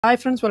Hi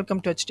friends,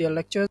 welcome to HDL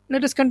Lectures.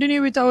 Let us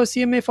continue with our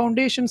CMA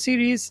Foundation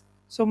series.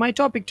 So my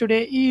topic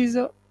today is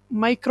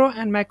micro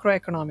and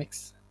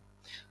macroeconomics.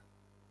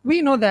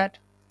 We know that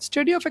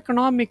study of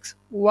economics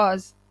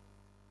was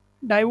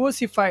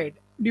diversified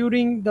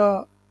during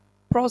the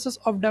process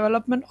of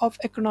development of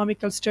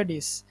economical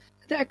studies.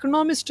 The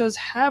economists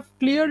have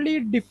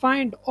clearly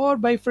defined or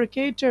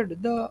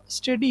bifurcated the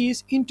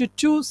studies into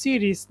two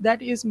series,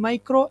 that is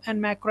micro and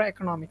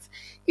macroeconomics.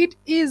 It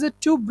is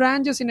two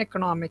branches in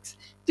economics.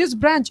 This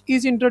branch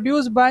is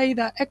introduced by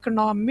the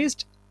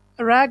economist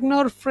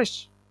Ragnar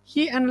Frisch.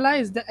 He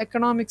analyzed the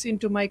economics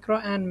into micro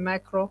and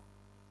macro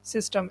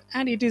system,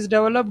 and it is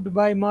developed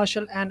by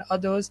Marshall and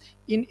others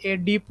in a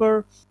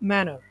deeper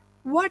manner.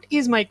 What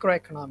is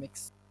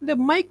microeconomics? The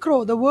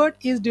word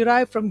is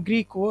derived from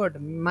Greek word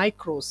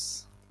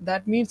micros.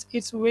 That means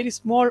it's very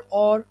small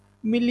or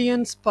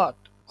millions part.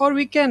 Or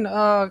we can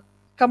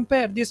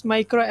compare this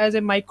micro as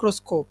a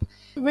microscope.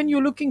 When you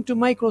look into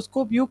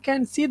microscope, you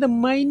can see the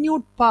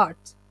minute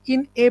parts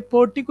in a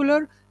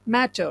particular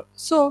matter.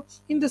 So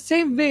in the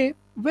same way,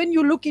 when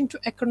you look into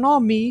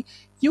economy,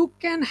 you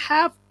can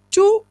have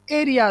two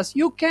areas.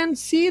 You can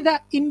see the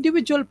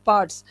individual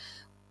parts.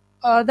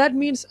 That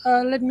means,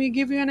 let me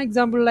give you an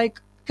example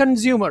like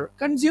consumer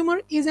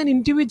is an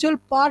individual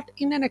part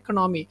in an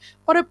economy,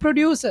 or a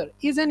producer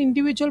is an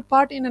individual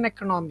part in an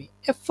economy,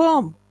 a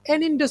firm,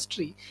 an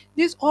industry.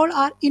 These all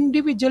are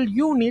individual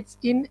units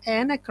in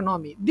an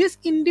economy. These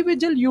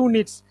individual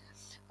units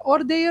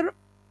or their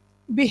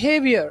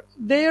behavior,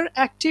 their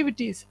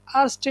activities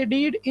are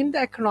studied in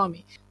the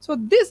economy. So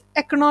this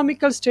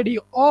economical study,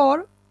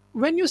 or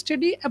when you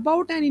study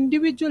about an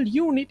individual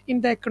unit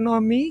in the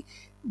economy,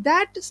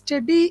 that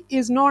study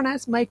is known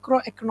as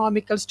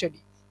microeconomical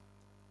study.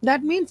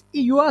 That means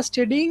you are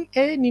studying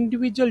an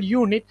individual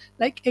unit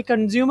like a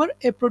consumer,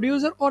 a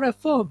producer, or a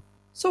firm.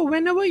 So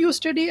whenever you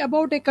study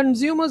about a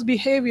consumer's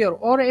behavior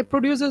or a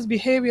producer's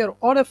behavior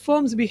or a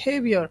firm's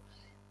behavior,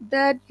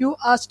 that you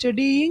are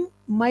studying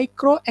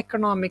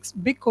microeconomics,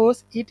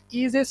 because it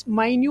is a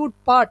minute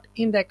part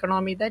in the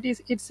economy. That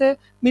is, it's a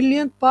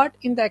millionth part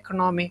in the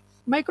economy.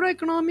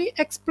 Microeconomy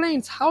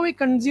explains how a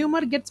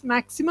consumer gets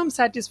maximum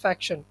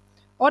satisfaction,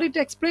 or it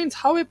explains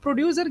how a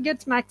producer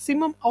gets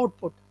maximum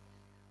output.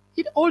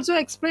 It also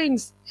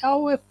explains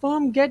how a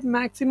firm gets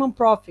maximum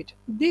profit.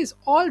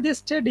 All these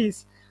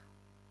studies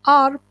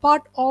are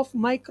part of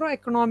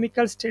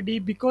microeconomical study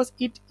because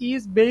it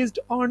is based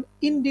on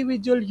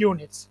individual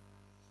units.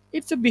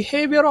 It's a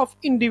behavior of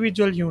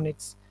individual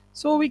units.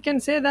 So we can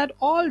say that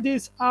all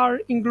these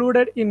are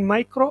included in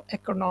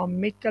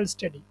microeconomical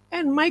study.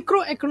 And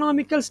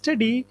microeconomical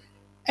study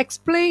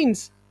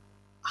explains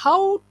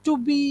how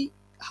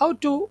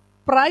to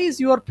price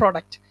your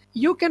product.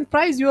 You can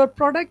price your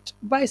product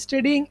by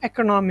studying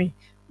economy.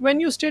 When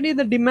you study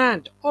the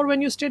demand, or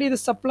when you study the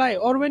supply,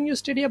 or when you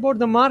study about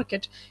the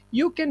market,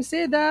 you can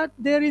say that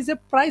there is a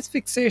price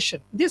fixation.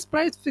 This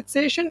price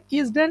fixation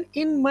is done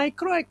in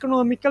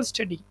microeconomical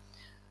study.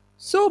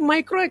 So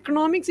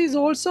microeconomics is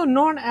also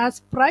known as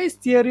price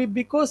theory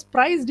because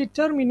price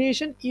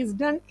determination is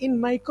done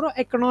in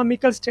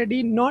microeconomical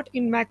study, not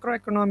in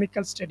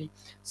macroeconomical study.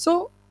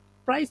 So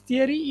price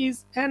theory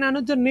is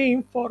another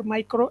name for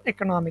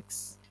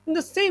microeconomics. In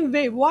the same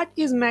way, what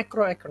is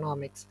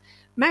macroeconomics?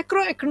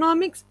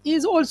 Macroeconomics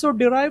is also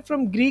derived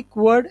from Greek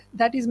word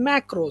that is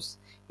macros.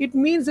 It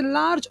means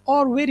large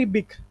or very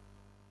big.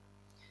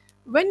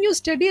 When you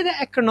study the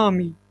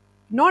economy,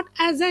 not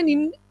as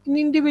an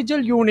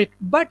individual unit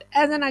but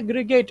as an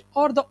aggregate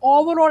or the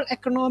overall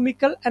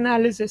economical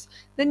analysis,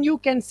 then you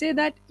can say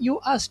that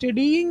you are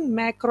studying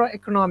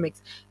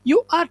macroeconomics.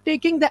 You are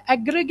taking the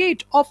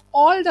aggregate of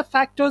all the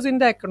factors in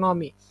the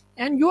economy,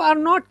 and you are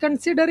not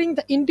considering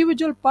the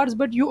individual parts,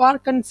 but you are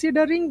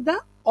considering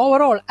the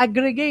overall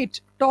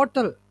aggregate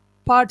total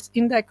parts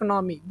in the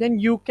economy. Then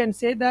you can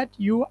say that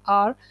you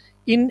are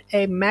in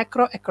a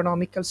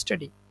macroeconomical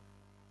study.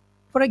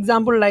 For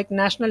example, like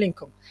national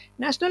income.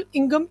 National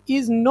income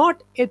is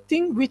not a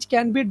thing which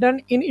can be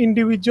done in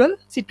individual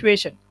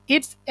situation.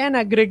 It's an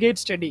aggregate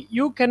study.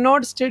 You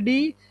cannot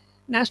study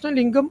national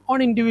income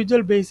on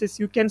individual basis.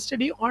 You can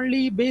study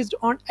only based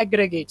on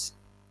aggregates.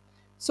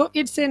 So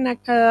it's a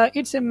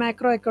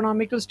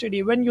macroeconomical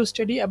study. When you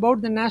study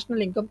about the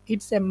national income,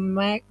 it's a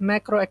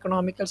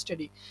macroeconomical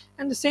study.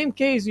 And the same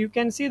case, you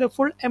can see the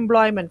full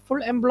employment.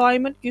 Full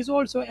employment is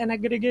also an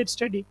aggregate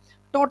study.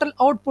 Total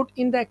output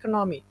in the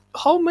economy.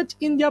 How much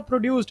India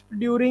produced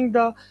during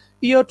the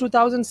year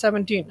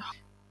 2017?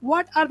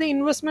 What are the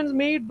investments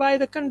made by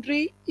the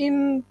country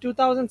in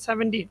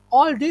 2017?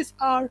 All these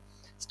are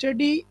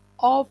study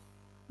of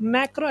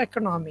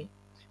macroeconomy.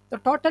 The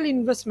total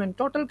investment,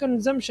 total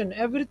consumption,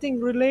 everything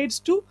relates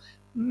to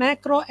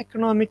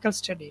macroeconomical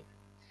study.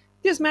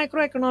 This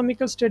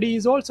macroeconomical study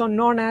is also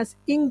known as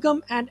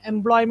income and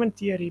employment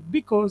theory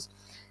because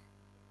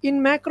in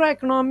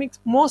macroeconomics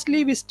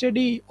mostly we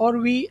study or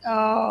we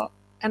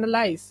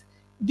analyze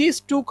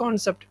these two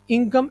concepts,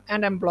 income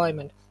and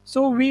employment.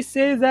 So we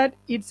say that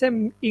it's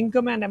an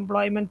income and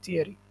employment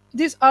theory.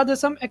 These are the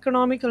some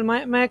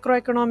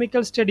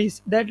macroeconomical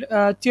studies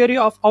that theory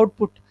of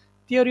output,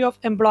 theory of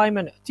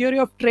employment, theory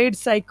of trade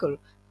cycle,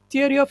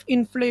 theory of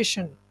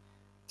inflation,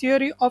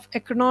 theory of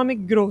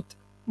economic growth,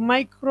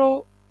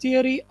 micro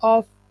theory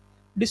of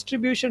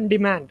distribution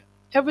demand.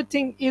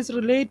 Everything is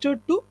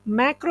related to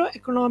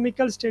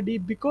macroeconomical study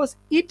because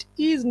it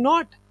is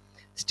not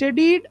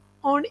studied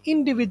on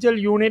individual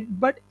unit,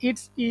 but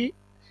it's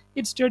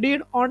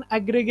studied on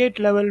aggregate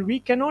level. We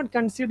cannot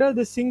consider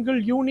the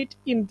single unit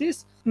in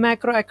this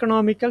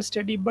macroeconomical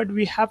study, but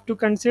we have to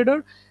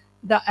consider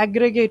the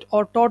aggregate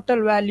or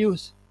total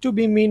values to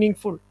be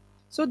meaningful.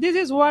 So this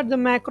is what the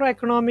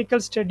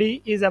macroeconomical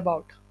study is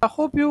about. I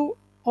hope you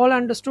all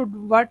understood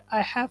what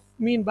I have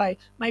mean by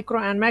micro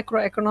and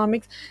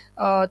macroeconomics.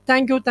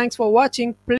 Thank you. Thanks for watching.